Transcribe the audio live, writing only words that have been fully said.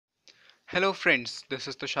Hello friends, this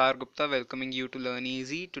is Tushar Gupta welcoming you to Learn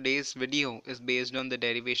Easy. Today's video is based on the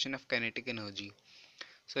derivation of kinetic energy.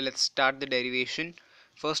 So let's start the derivation.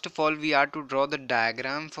 First of all, we are to draw the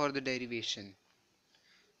diagram for the derivation.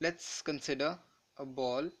 Let's consider a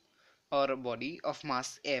ball or a body of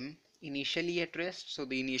mass m initially at rest. So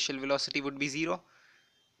the initial velocity would be 0.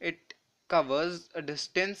 It covers a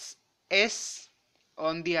distance s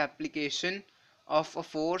on the application of a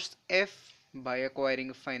force F by acquiring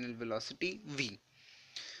a final velocity V.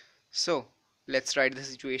 So let's write the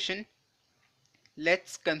situation.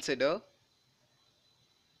 Let's consider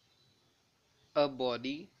a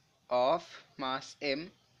body of mass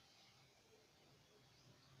m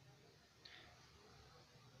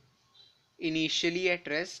initially at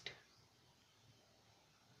rest,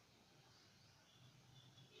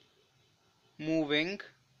 moving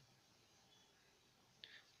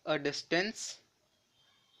a distance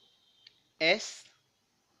s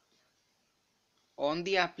on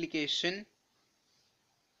the application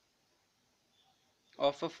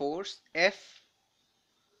of a force F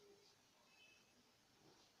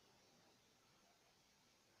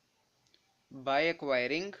by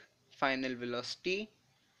acquiring final velocity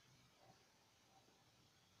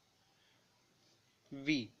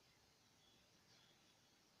V.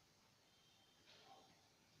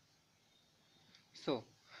 So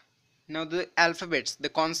now the alphabets, the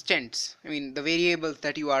constants, the variables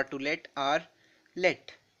that you are to let are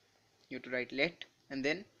let. You have to write let, and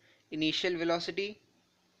then initial velocity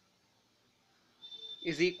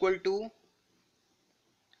is equal to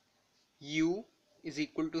u is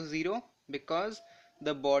equal to 0 because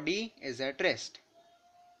the body is at rest.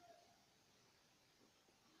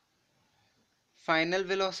 Final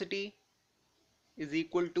velocity is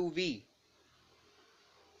equal to v.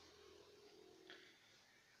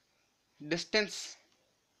 Distance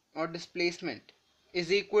or displacement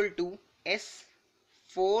is equal to s.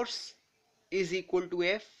 Force is equal to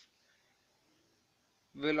f.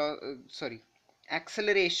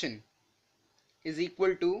 Acceleration is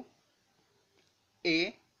equal to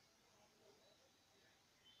a.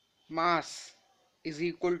 Mass is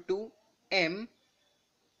equal to m.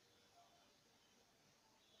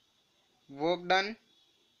 Work done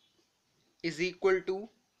is equal to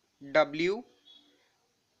w,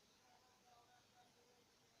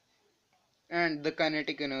 and the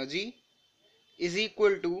kinetic energy is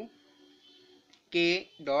equal to k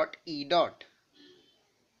dot e dot.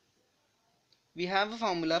 We have a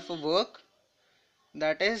formula for work,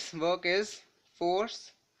 that is work is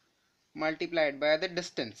force multiplied by the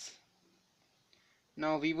distance.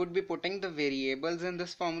 Now we would be putting the variables in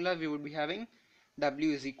this formula. We would be having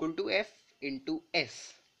w is equal to f into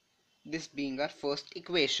s, this being our first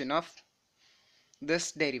equation of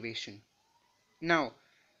this derivation. Now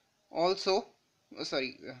also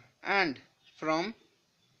and from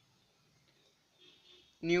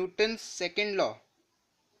Newton's second law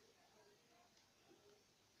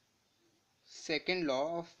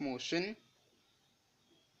of motion,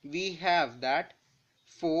 we have that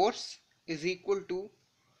force is equal to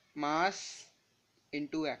mass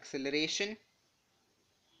into acceleration.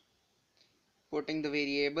 Putting the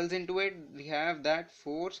variables into it, we have that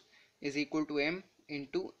force is equal to m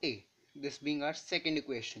into a, this being our second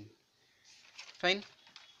equation. Fine.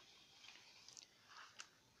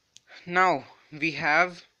 Now we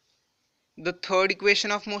have the third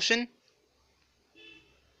equation of motion.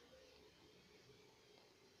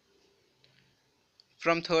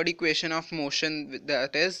 From third equation of motion,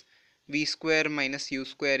 that is v square minus u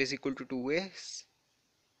square is equal to 2as,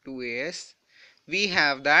 we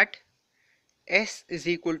have that s is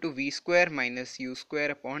equal to v square minus u square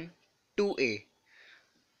upon 2a.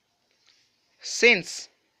 Since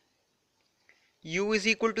u is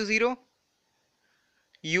equal to 0,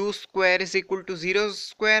 u square is equal to 0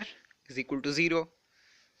 square is equal to 0.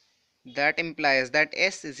 That implies that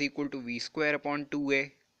s is equal to v square upon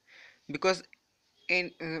 2a, because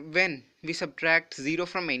when we subtract 0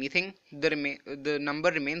 from anything, the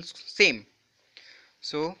number remains same.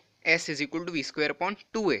 So s is equal to v square upon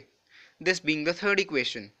 2a, this being the third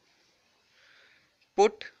equation.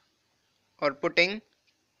 Putting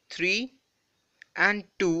 3 and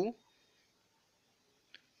 2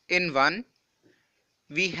 in 1,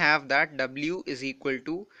 we have that w is equal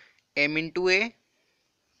to m into a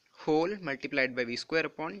whole multiplied by v square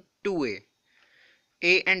upon 2a.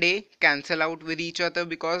 A and a cancel out with each other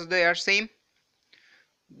because they are same.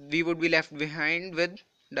 We would be left behind with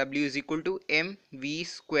w is equal to mv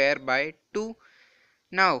square by 2.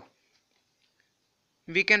 Now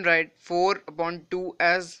we can write 4 upon 2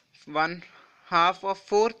 as 1/2 of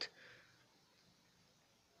fourth.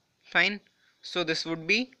 Fine. So this would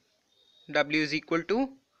be W is equal to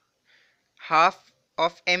half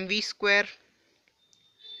of mv square.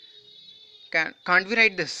 Can't we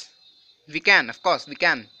write this? We can, of course we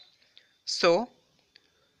can. So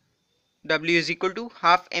W is equal to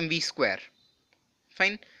half mv square.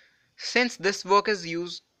 Fine. Since this work is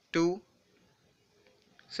used to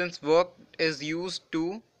since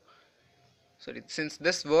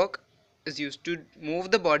this work is used to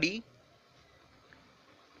move the body,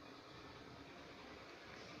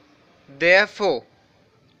 therefore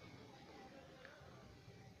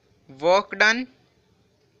work done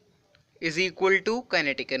is equal to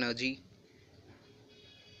kinetic energy.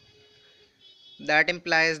 That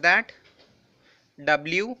implies that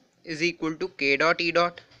W is equal to k dot E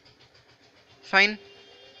dot. Fine.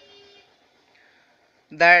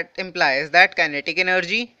 That implies that kinetic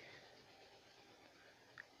energy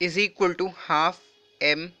is equal to half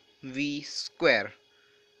mv square.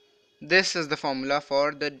 This is the formula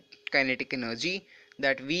for the kinetic energy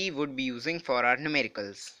that we would be using for our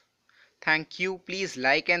numericals. Thank you. Please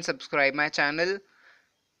like and subscribe my channel.